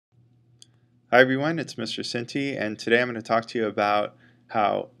Hi everyone, it's Mr. Sinti, and today I'm going to talk to you about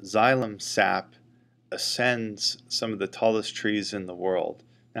how xylem sap ascends some of the tallest trees in the world.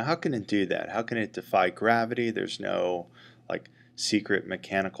 Now, how can it do that? How can it defy gravity? There's no secret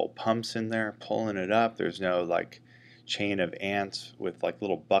mechanical pumps in there pulling it up. There's no chain of ants with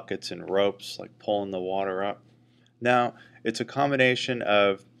little buckets and ropes pulling the water up. Now, it's a combination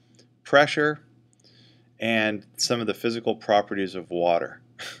of pressure and some of the physical properties of water.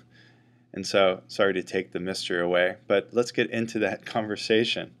 And so, sorry to take the mystery away, but let's get into that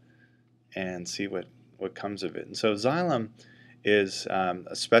conversation and see what comes of it. And so xylem is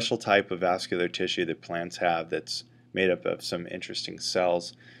a special type of vascular tissue that plants have that's made up of some interesting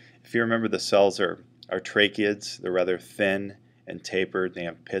cells. If you remember, the cells are tracheids. They're rather thin and tapered. They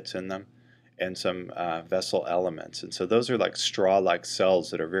have pits in them and some vessel elements. And so those are like straw-like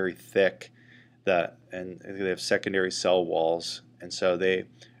cells that are very thick, and they have secondary cell walls. And so they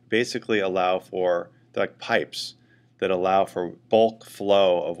basically allow for, they're like pipes that allow for bulk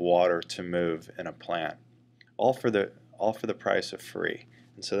flow of water to move in a plant, all for the price of free.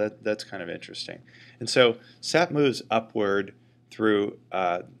 And so that's kind of interesting. And so sap moves upward through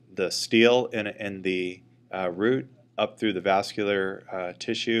the steel in the root, up through the vascular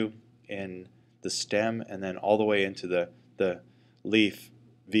tissue in the stem, and then all the way into the leaf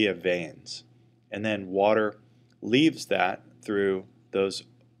via veins. And then water leaves that through those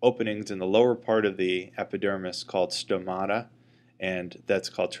openings in the lower part of the epidermis called stomata, and that's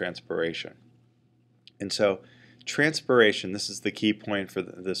called transpiration. And so transpiration, this is the key point for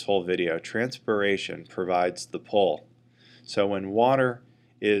this whole video, transpiration provides the pull. So when water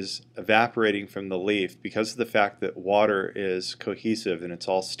is evaporating from the leaf, because of the fact that water is cohesive and it's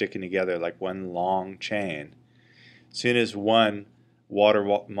all sticking together like one long chain, as soon as one water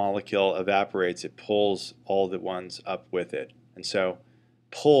molecule evaporates, it pulls all the ones up with it. And so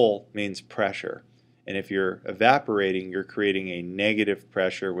pull means pressure, and if you're evaporating, you're creating a negative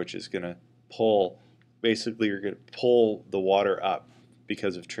pressure, which is going to pull, basically you're going to pull the water up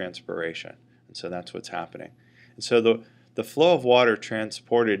because of transpiration. And so that's what's happening. And so the flow of water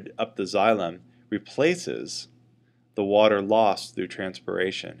transported up the xylem replaces the water lost through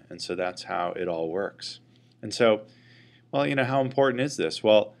transpiration, and so that's how it all works. And so, well, how important is this?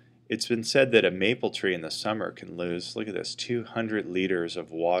 Well, it's been said that a maple tree in the summer can lose, look at this, 200 liters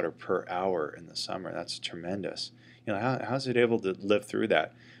of water per hour in the summer. That's tremendous. How's it able to live through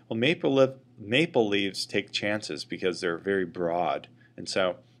that? Well, maple leaves take chances because they're very broad, and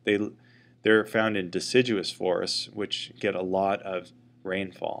so they're found in deciduous forests, which get a lot of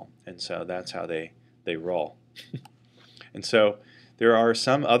rainfall, and so that's how they roll. And so there are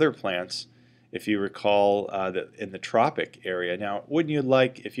some other plants, if you recall, in the tropic area. Now, wouldn't you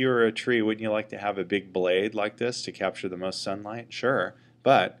like, if you were a tree, wouldn't you like to have a big blade like this to capture the most sunlight? Sure,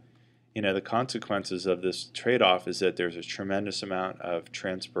 but the consequences of this trade-off is that there's a tremendous amount of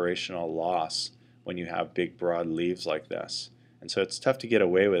transpirational loss when you have big broad leaves like this, and so it's tough to get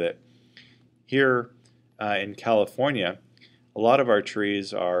away with it. Here in California, a lot of our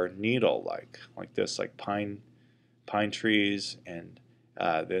trees are needle-like, like this, like pine trees, and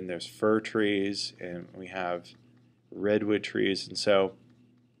then there's fir trees, and we have redwood trees. And so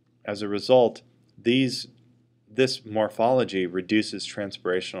as a result, this morphology reduces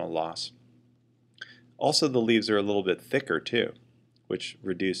transpirational loss. Also, the leaves are a little bit thicker too, which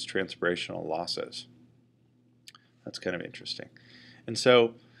reduce transpirational losses. That's kind of interesting. And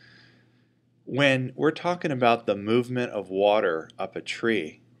so when we're talking about the movement of water up a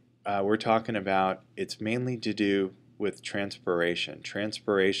tree, we're talking about, it's mainly to do with transpiration.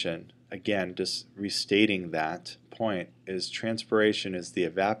 Transpiration, again, just restating that point, is transpiration is the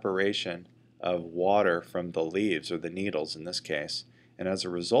evaporation of water from the leaves, or the needles in this case, and as a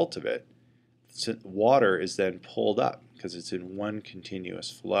result of it, water is then pulled up because it's in one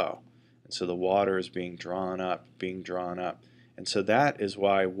continuous flow, and so the water is being drawn up, and so that is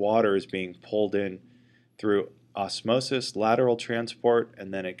why water is being pulled in through osmosis, lateral transport,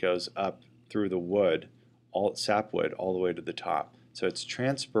 and then it goes up through the wood, sapwood, all the way to the top. So it's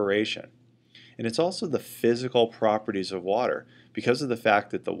transpiration. And it's also the physical properties of water. Because of the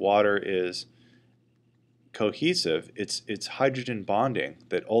fact that the water is cohesive, it's hydrogen bonding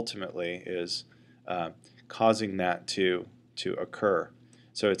that ultimately is causing that to occur.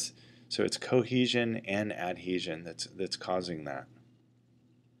 So it's cohesion and adhesion that's causing that.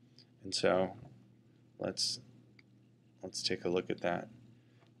 And so let's take a look at that.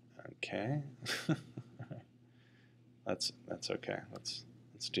 Okay. That's okay. Let's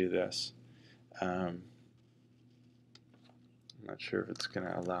do this. I'm not sure if it's going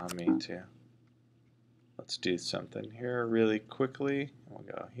to allow me to. Let's do something here really quickly. We'll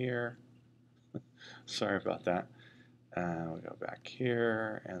go here. Sorry about that. We'll go back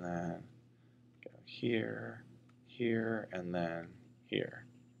here, and then go here, here, and then here.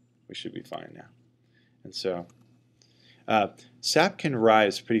 We should be fine now. And so sap can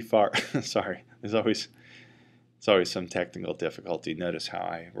rise pretty far. Sorry, there's always some technical difficulty. Notice how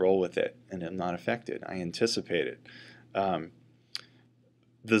I roll with it and am not affected. I anticipate it.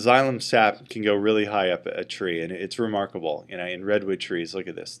 The xylem sap can go really high up a tree, and it's remarkable. You know, in redwood trees, look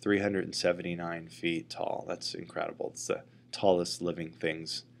at this, 379 feet tall. That's incredible. It's the tallest living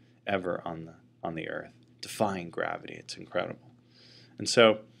things ever on the earth, defying gravity. It's incredible. And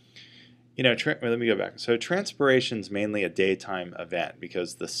so, you know, let me go back. So transpiration is mainly a daytime event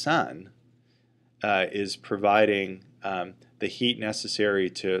because the sun is providing the heat necessary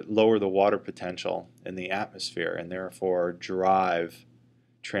to lower the water potential in the atmosphere and therefore drive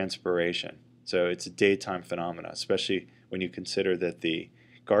transpiration. So it's a daytime phenomena, especially when you consider that the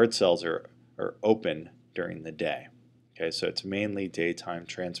guard cells are open during the day. Okay, so it's mainly daytime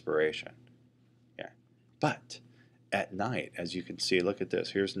transpiration. Yeah. But at night, as you can see, look at this.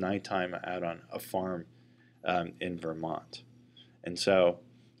 Here's nighttime out on a farm in Vermont. And so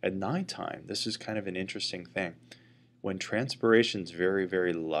at nighttime, this is kind of an interesting thing. When transpiration is very,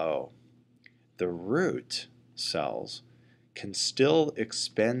 very low, the root cells can still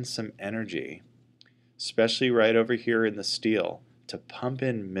expend some energy, especially right over here in the steel, to pump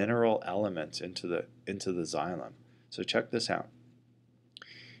in mineral elements into the xylem. So check this out.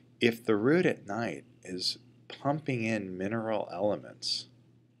 If the root at night is pumping in mineral elements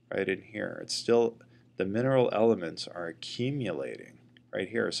right in here, it's still, the mineral elements are accumulating right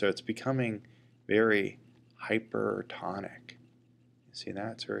here. So it's becoming very hypertonic. You see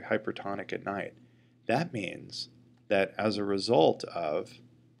that? It's very hypertonic at night. That means that as a result of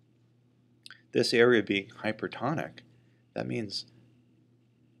this area being hypertonic, that means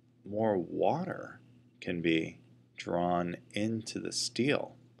more water can be drawn into the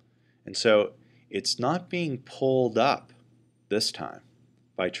steel. And so it's not being pulled up this time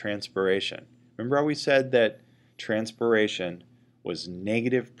by transpiration. Remember how we said that transpiration was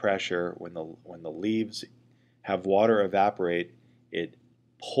negative pressure when the leaves have water evaporate, it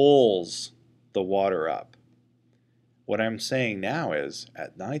pulls the water up. What I'm saying now is,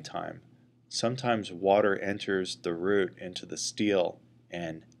 at nighttime, sometimes water enters the root into the steel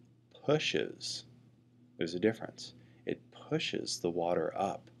and pushes. There's a difference. It pushes the water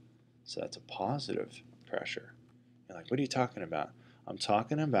up. So that's a positive pressure. You're like, what are you talking about? I'm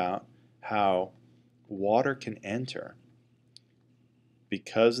talking about how water can enter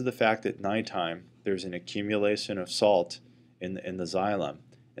because of the fact that at nighttime there's an accumulation of salt in the xylem.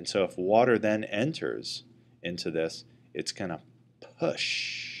 And so if water then enters into this, it's going to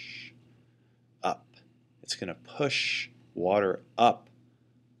push up. It's going to push water up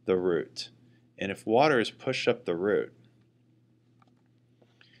the root. And if water is pushed up the root,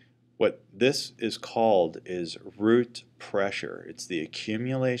 what this is called is root pressure. It's the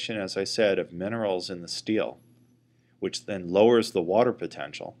accumulation, as I said, of minerals in the steel, which then lowers the water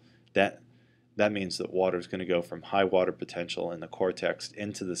potential. That means that water is going to go from high water potential in the cortex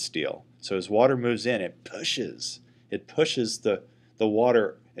into the steel. So as water moves in, it pushes the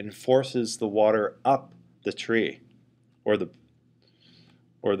water and forces the water up the tree or the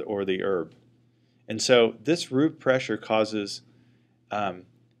herb. And so this root pressure causes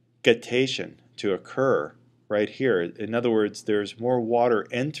guttation to occur right here. In other words, there's more water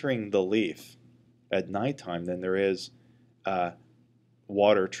entering the leaf at nighttime than there is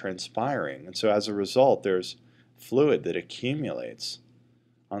water transpiring. And so as a result, there's fluid that accumulates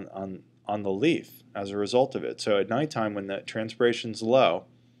on the leaf as a result of it. So at nighttime, when the transpiration's low,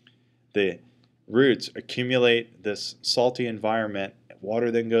 the roots accumulate this salty environment.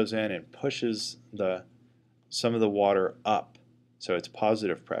 Water then goes in and pushes some of the water up. So it's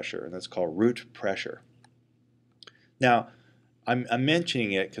positive pressure, and that's called root pressure. Now, I'm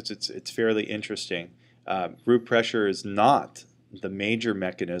mentioning it because it's fairly interesting. Root pressure is not the major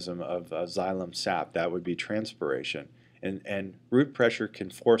mechanism of xylem sap. That would be transpiration. And root pressure can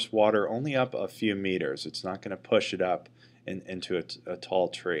force water only up a few meters. It's not going to push it up into a tall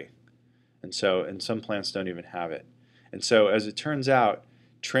tree. And some plants don't even have it. And so as it turns out,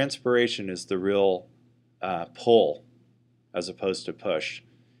 transpiration is the real pull as opposed to push.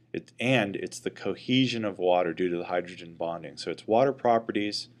 And it's the cohesion of water due to the hydrogen bonding. So it's water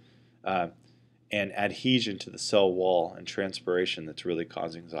properties and adhesion to the cell wall and transpiration that's really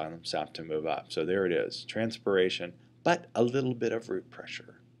causing xylem sap to move up. So there it is, transpiration, but a little bit of root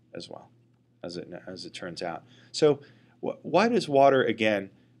pressure as well, as it turns out. So why does water, again,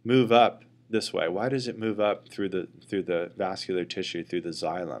 move up this way? Why does it move up through the vascular tissue, through the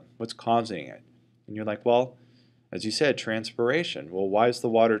xylem? What's causing it? And you're like, well, as you said, transpiration. Well, why is the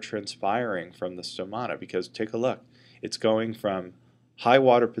water transpiring from the stomata? Because take a look. It's going from high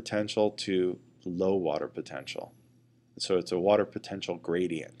water potential to low water potential. So it's a water potential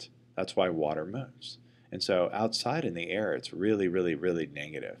gradient. That's why water moves. And so outside in the air, it's really, really, really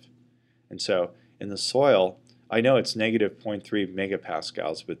negative. And so in the soil, I know it's negative 0.3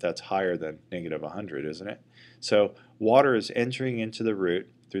 megapascals, but that's higher than negative 100, isn't it? So water is entering into the root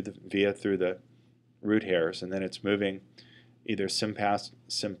through the root hairs, and then it's moving either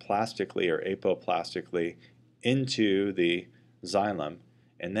symplastically or apoplastically into the xylem,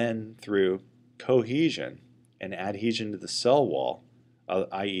 and then through cohesion and adhesion to the cell wall,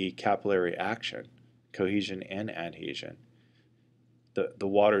 i.e. capillary action, cohesion and adhesion, the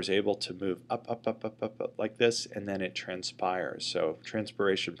water is able to move up like this, and then it transpires. So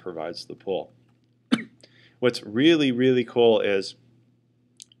transpiration provides the pull. What's really, really cool is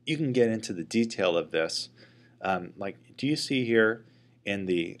you can get into the detail of this. Like, do you see here in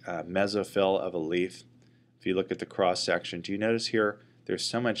the mesophyll of a leaf, if you look at the cross section, do you notice here there's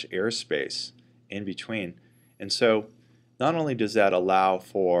so much airspace in between? And so not only does that allow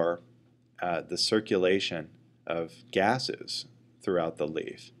for the circulation of gases throughout the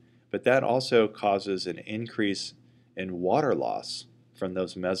leaf, but that also causes an increase in water loss from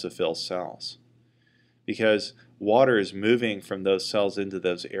those mesophyll cells, because water is moving from those cells into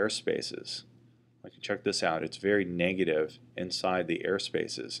those air spaces. Like, check this out, it's very negative inside the air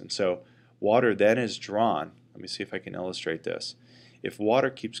spaces, and so water then is drawn. Let me see if I can illustrate this. If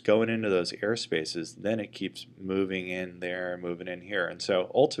water keeps going into those air spaces, then it keeps moving in there, moving in here, and so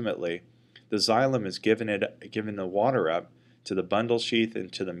ultimately the xylem is giving the water up to the bundle sheath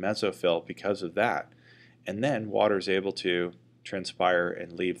and to the mesophyll because of that, and then water is able to transpire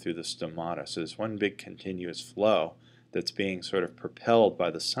and leave through the stomata. So there's one big continuous flow that's being sort of propelled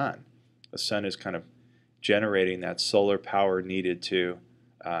by the sun. The sun is kind of generating that solar power needed to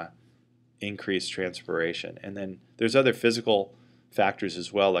increase transpiration. And then there's other physical factors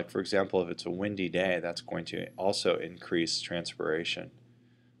as well, like for example, if it's a windy day, that's going to also increase transpiration.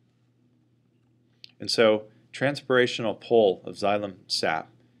 And so transpirational pull of xylem sap,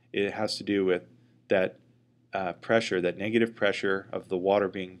 it has to do with that pressure, that negative pressure of the water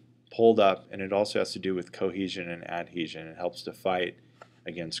being pulled up, and it also has to do with cohesion and adhesion. It helps to fight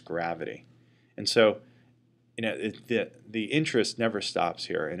against gravity. And so, you know, the interest never stops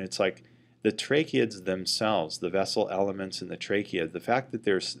here, and it's like the tracheids themselves, the vessel elements in the trachea, the fact that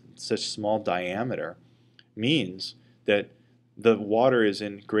there's such small diameter means that the water is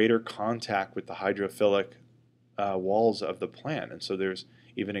in greater contact with the hydrophilic walls of the plant, and so there's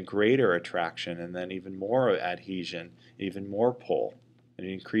even a greater attraction, and then even more adhesion, even more pull, and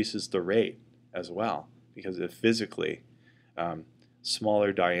it increases the rate as well because of physically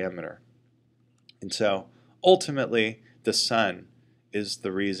smaller diameter. And so ultimately the sun is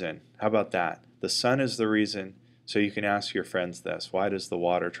the reason. How about that? The sun is the reason. So you can ask your friends this: why does the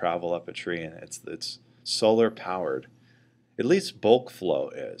water travel up a tree? And it's solar powered. At least bulk flow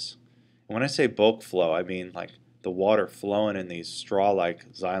is. And when I say bulk flow, I mean like the water flowing in these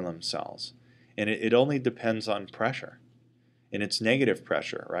straw-like xylem cells. And it only depends on pressure. And it's negative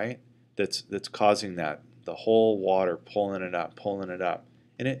pressure, right? That's causing that, the whole water pulling it up.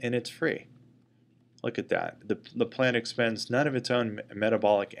 And it's free. Look at that. The plant expends none of its own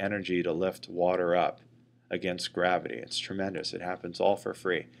metabolic energy to lift water up against gravity. It's tremendous. It happens all for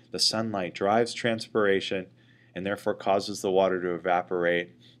free. The sunlight drives transpiration and therefore causes the water to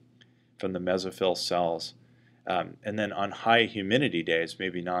evaporate from the mesophyll cells. And then on high humidity days,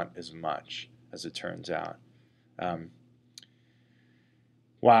 maybe not as much, as it turns out.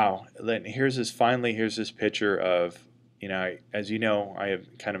 Wow. Then here's this picture of, as you know, I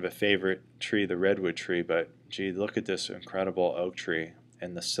have kind of a favorite tree, the redwood tree, but gee, look at this incredible oak tree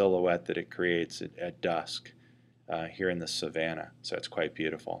and the silhouette that it creates at dusk here in the savannah. So it's quite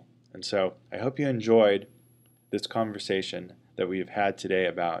beautiful. And so I hope you enjoyed this conversation that we've had today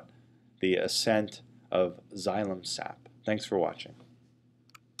about the ascent of xylem sap. Thanks for watching.